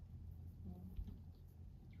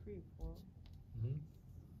 3, 4. Mm-hmm.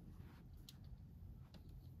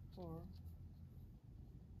 4.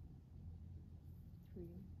 3.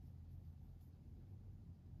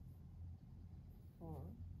 4.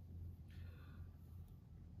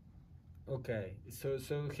 Okay, so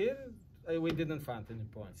here we didn't find any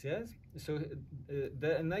points, yes? So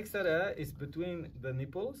the next area is between the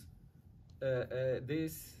nipples,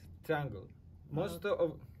 this triangle. Most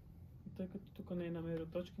of Тъй като тук не е намерил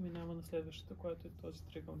точки, минава на следващата, която е този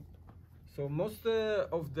триъгълник тук. So most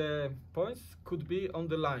of the points could be on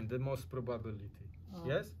the line, the most probability.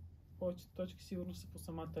 Yes? Повечето точки сигурно са по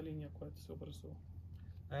самата линия, която се образува.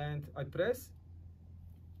 And I press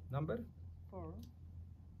number? 4.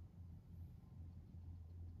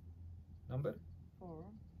 Number?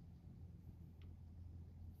 4.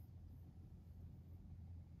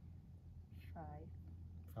 5.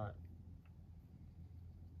 5.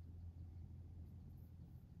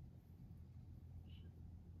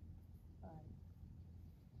 5.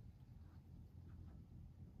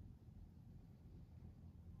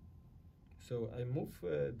 So I move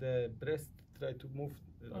the breast, try to move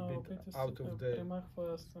a bit out of the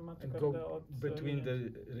Премахва самата and гърда go от between the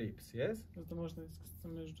линията, ribs, yes? за да може да изкъса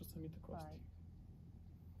между самите кости.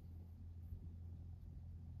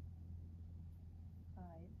 5.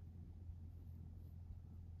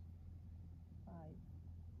 5.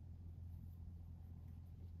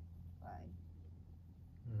 5.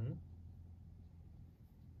 Mm-hmm.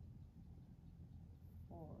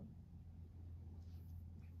 4.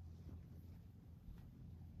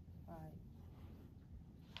 5.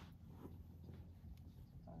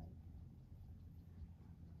 5. 5.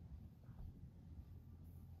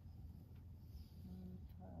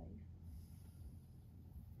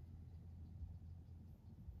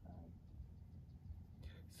 5.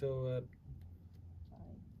 So 5.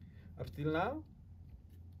 up till now,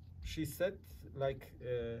 she said like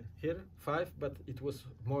here 5, but it was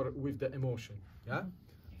more with the emotion, yeah?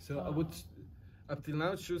 So I would up till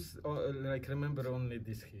now choose like remember only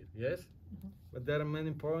this here, yes? But there are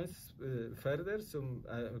many points further, so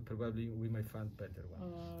probably we might find better one.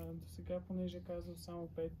 До сега, понеже е казал само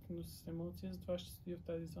 5, но с емоция, затова ще стоя в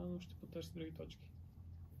тази зона, но ще потърся други точки.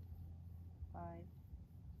 5.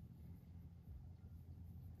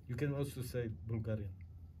 You can also say Bulgarian.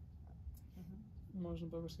 Може на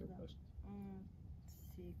български да кажа.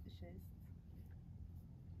 6.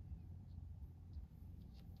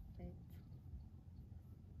 5.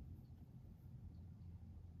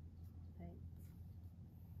 5.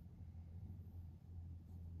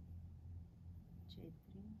 4.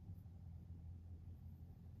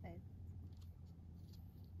 5.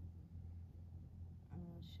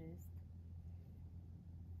 6.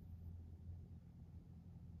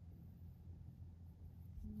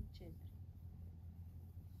 4.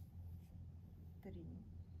 3.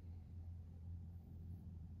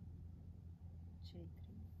 4.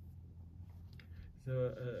 So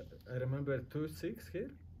I remember 2, 6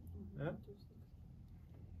 here. Yeah? 6.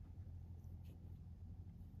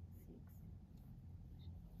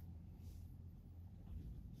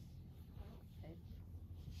 5.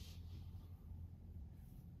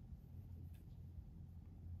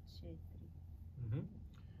 4. Mm-hmm.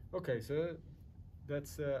 Okay, so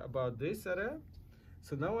that's about this area.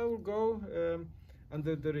 So now I will go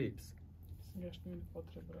under the ribs. Сега ще мине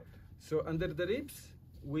под ребрата. So under the ribs,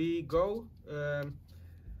 we go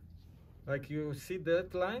like you see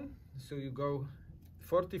that line. So you go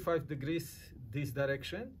 45 degrees this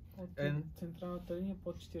direction От and централната линия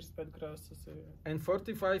под 45 градуса се... and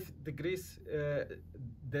 45 degrees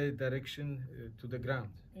the direction to the ground.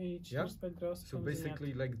 И 45 градуса So към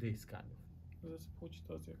basically земята, like this kind of. за да се получи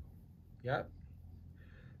този ъгъл. Yeah.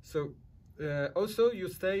 So also you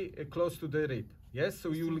stay close to the rib. Yes. So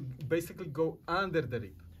you will basically go under the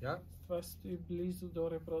rib. Yeah. Това стои близо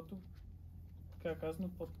до реброто, така казано,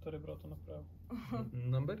 под реброто направо.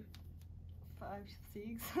 Number? 5,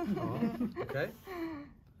 6. Oh, okay.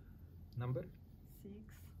 Number? 6.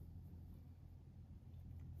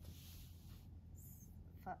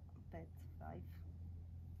 5. 5.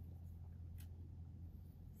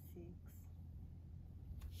 6.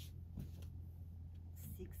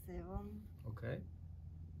 6, 7. Okay.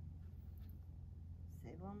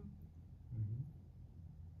 7. Mm-hmm.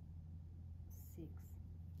 6.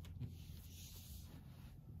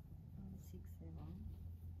 6, 7.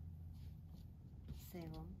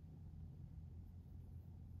 7.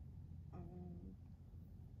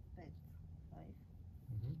 5. 5.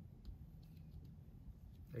 Mm-hmm.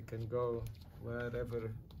 I can go wherever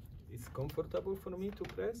is comfortable for me to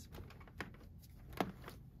press.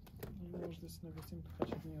 И може да се навесим така,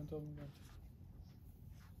 че да ни е удобно да натискам.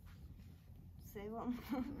 7.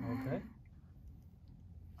 Okay.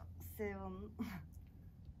 7.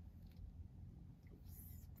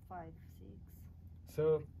 5, 6.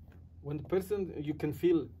 So when the person, you can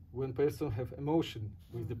feel when person have emotion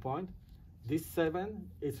with the point, this 7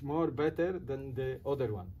 is more better than the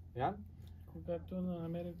other one. Yeah? Когато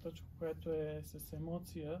намерим точка, която е с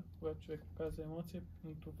емоция, когато човек показва емоция,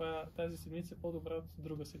 тази седмица е по-добра от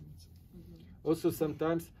друга седмица. Also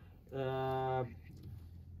sometimes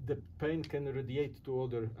the pain can radiate to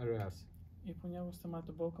other areas. И понякога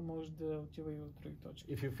самата болка може да отива и в други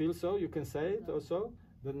точки. If you feel so, you can say it also.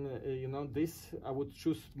 Then you know this, I would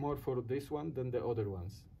choose more for this one than the other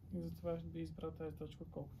ones. И затова ще би избрал тази точка,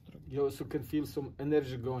 отколкото други. You also can feel some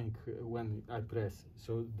energy going when I press.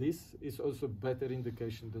 So this is also better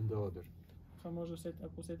indication than the other. Това може да усетим,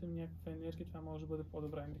 ако усетим някаква енергия, това може да бъде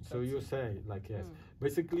по-добра индикация. So you say like yes.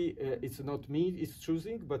 Basically, it's not me is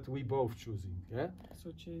choosing, but we both choosing. Yeah. В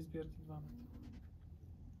случая избирате двамата.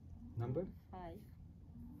 Number? 5,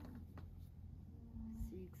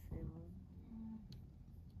 6, 7,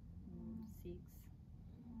 6,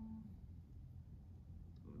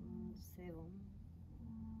 7,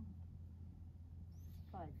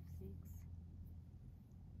 5, 6,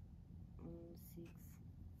 6.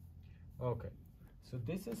 Okay. So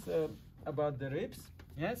this is about the ribs.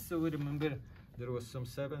 Yes. So we remember there was some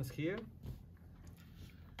 7s here.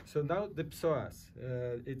 So now the psoas.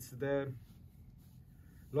 It's the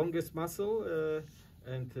longest muscle,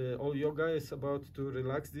 and all yoga is about to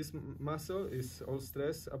relax this muscle. Is all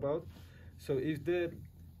stress about. So if the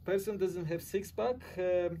person doesn't have six-pack,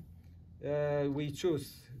 we choose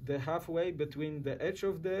the halfway between the edge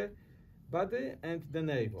of the body and the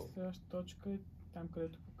navel. Следващата точка е там,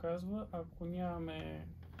 където показва, ако нямаме,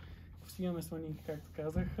 ако имаме сланинки, както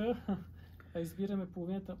казаха, избираме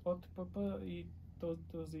половината от пъпа и този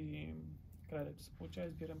край, дето се получава,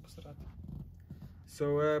 избираме по средата. So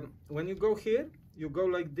when you go here, you go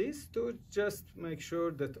like this to just make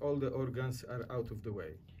sure that all the organs are out of the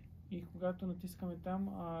way. И когато натискаме там,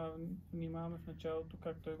 внимаваме в началото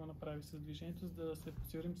как той го направи с движението, за да се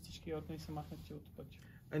подсигурим, че всички органи са махнати от пътя.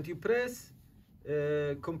 And you press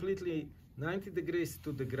completely 90 degrees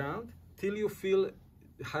to the ground till you feel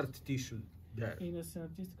hard tissue there. И да се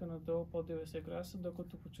натиска надолу по 90 градуса,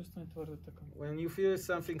 докато почувстваме твърда тъкан. When you feel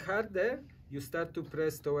something hard there, you start to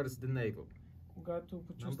press towards the navel. Когато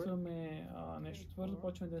почувстваме нещо твърдо,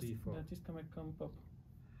 почваме да натискаме към пъп.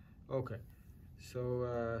 Okay. So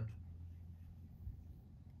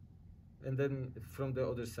and then from the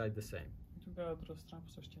other side the same. И тогава от друга страна по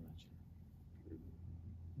същия начин.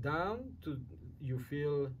 Down to you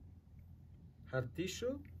feel hard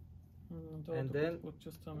tissue. And then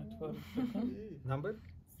почувстваме твърда тъкан. Number?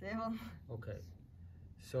 7. Okay.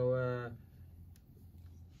 So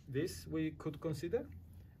this we could consider.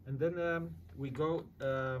 And then we go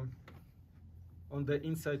on the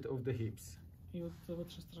inside of the hips. И от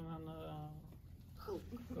вътрешна страна на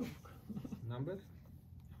хълбка. Number?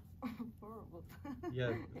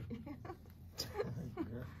 Yeah.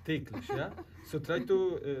 Ticklish, yeah? So try to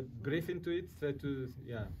breathe into it, try to,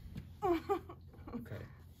 yeah. Okay.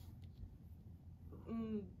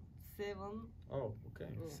 7. Oh,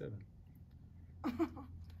 okay, 7.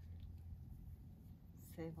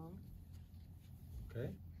 7. Okay.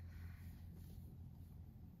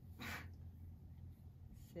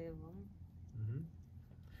 7. Mm-hmm.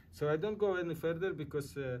 So I don't go any further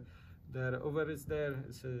because the ovaries there.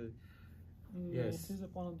 So Не слиза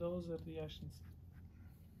по-надолу заради яшницата.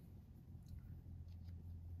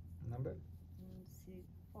 Number? 6,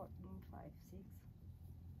 4, 5, 6,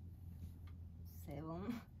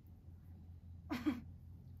 7.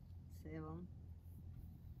 7.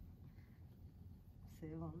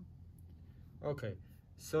 7. Okay.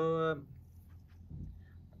 So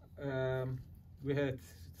we had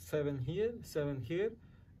 7 here, 7 here,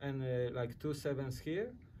 and like 2 7s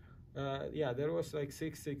here. Yeah, there was like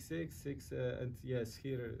 6, 6, 6, 6, and yes,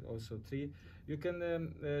 here also 3. You can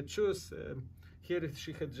choose. Here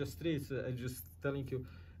she had just 3. So I'm just telling you,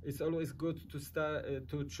 it's always good to start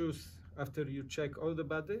to choose after you check all the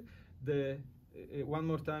body. The one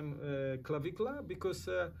more time clavicula, because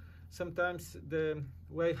sometimes the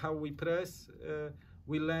way how we press,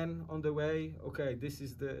 we learn on the way. Okay, this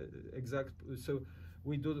is the exact. So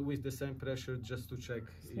we do it with the same pressure just to check.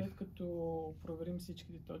 След като проверим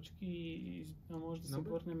всичките точки и може да се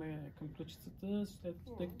върнем към ключицата,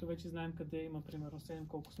 тъй като вече знаем къде има примерно 7,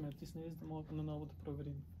 колко сме натиснали, за да можем наново да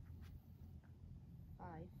проверим. 5.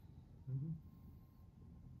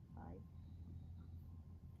 5.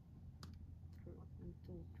 2,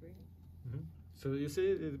 3. So you see,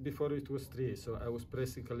 before it was 3, so I was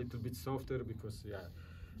pressing a little bit softer because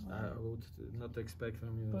I would not expect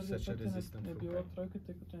from such a resistance. Не било тройка,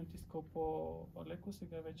 тъй като е натискал по-леко,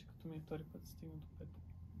 сега вече като ми втори път стигна до 5.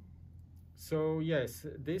 So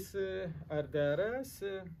yes, these are the areas.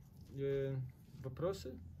 Въпроси?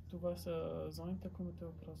 Това са зоните, ако имате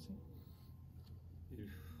въпроси.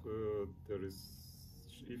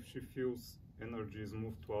 If she feels energy is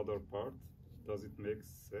moved to other part, does it make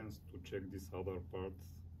sense to check this other part?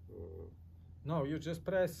 No, you just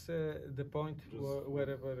press the point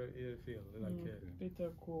wherever you feel. Пита,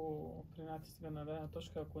 ако при натиска на дадена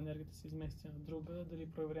точка, ако енергията се измести на друга, дали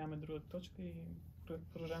проверяваме друга точка и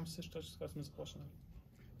продължаваме същата точка, с която сме започнали.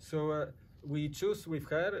 So we choose with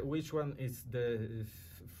her which one is the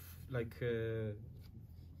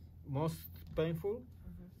most painful,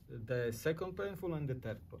 the second painful, and the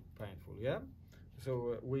third painful. Yeah. So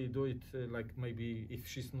we do it like maybe if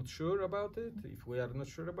she's not sure about it, if we are not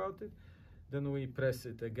sure about it, then we press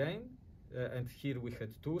it again. And here we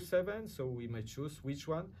had 2 7, so we may choose which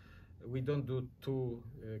one. We don't do two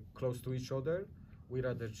close to each other. We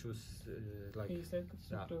rather choose like. И след като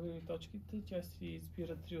са проверили точките, тя си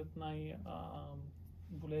избира 3 от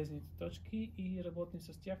най-болезните точки и работим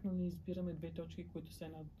с тях, но не избираме 2 точки, които са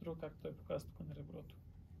една от друга, както той показва тук на реброто.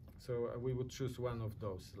 So we would choose one of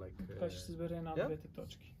those, like. Така ще се избере една от двете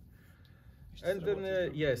точки. And then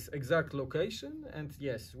yes, exact location, and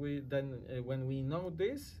yes, we then when we know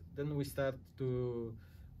this, then we start to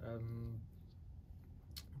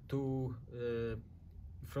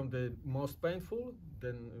from the most painful,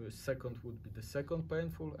 then second would be the second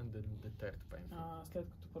painful, and then the third painful. След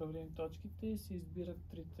като проверим точките, се избират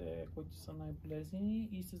трите, които са най-болезнени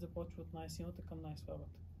и се започва от най-силната към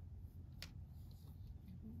най-слабата.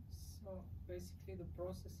 So basically the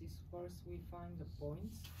process is first we find the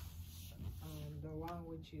points, the one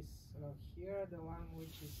which is here, the one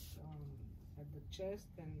which is at the chest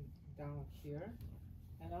and down here,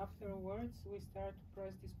 and afterwards we start to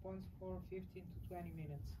press these points for 15 to 20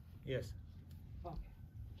 minutes. Yes. Okay.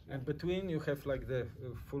 And between you have like the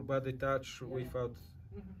full body touch without.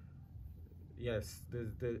 Yes,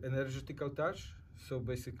 the energetical touch. So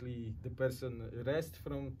basically the person rests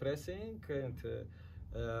from pressing, and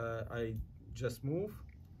I just move.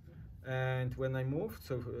 And when I move,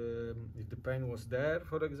 so if the pain was there,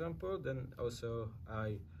 for example, then also I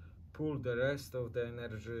pull the rest of the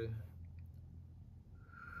energy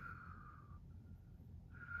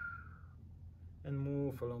and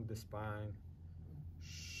move along the spine.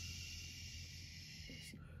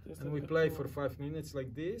 And we play for 5 minutes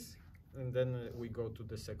like this, and then we go to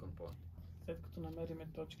the second point. След като намериме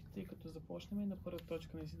точките и като започнем, на първа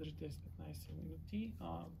точка не си държите 15 минути,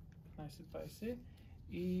 15-20,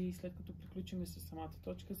 и след като приключим с самата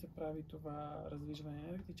точка, се прави това раздвижване на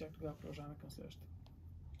енергията и чак тогава продължаваме към следващата.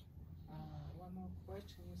 One more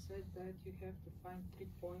question. You said that you have to find 3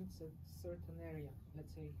 points at a certain area.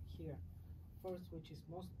 Let's say here. First, which is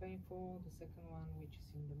most painful, the second one, which is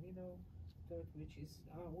in the middle, third, which is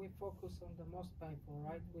we focus on the most painful,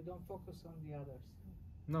 right? We don't focus on the others.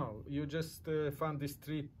 No, you just found these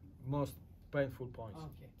 3 most painful points.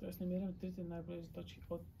 Okay. Тоест намираме трите най-болезни точки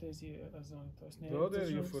от тези зони. Тоест не The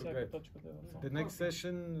other you всяка forget. точка да е в зона. The next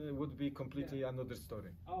session would be completely another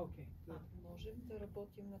story. Okay. Можем да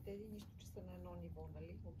работим на тези, нищо че са на едно ниво,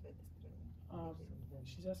 нали, от двете страни.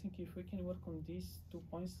 She's asking if we can work on these 2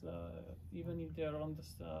 points, even if they are on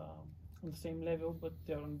the same level, but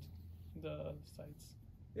they are on the sides.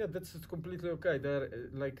 Yeah, that's completely okay. They're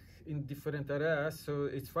like in different areas, so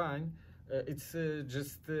it's fine. It's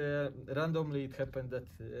just randomly it happened that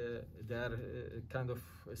they are kind of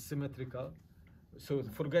symmetrical. So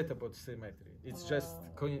forget about symmetry. It's just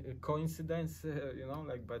coincidence, you know,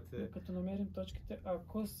 like. But като намерим точките,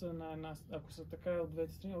 ако са така от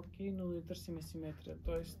двете страни, окей, но не търсим симетрия.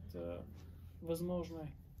 Тоест, възможно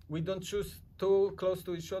е. We don't choose too close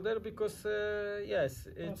to each other because yes,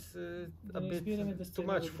 it's a bit too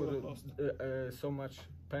much for so much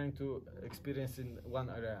pain to experience in one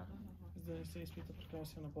area. За да не се изпита прекалено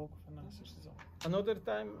силна болка в една и съща зона. Another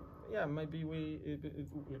time, yeah, maybe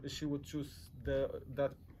she would choose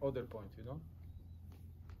that other point, you know.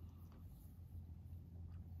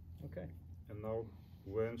 Okay. And now,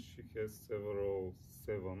 when she has several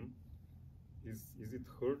 7, is it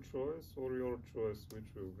her choice or your choice which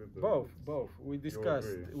will be the both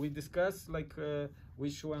we discussed like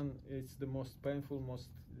which one is the most painful, most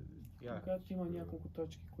Когато има няколко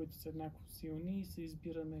точки, които са еднакво силни, се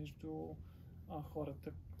избира между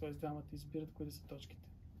хората, т.е. двамата избират кои да са точките.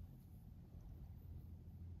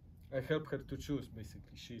 I help her to choose,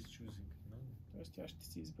 basically. She is choosing. No? Тоест тя ще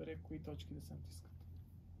си избере кои точки да се натискат.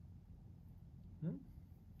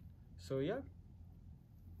 So yeah.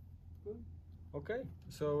 Good. Okay.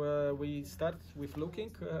 So we start with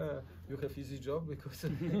looking. You have easy job because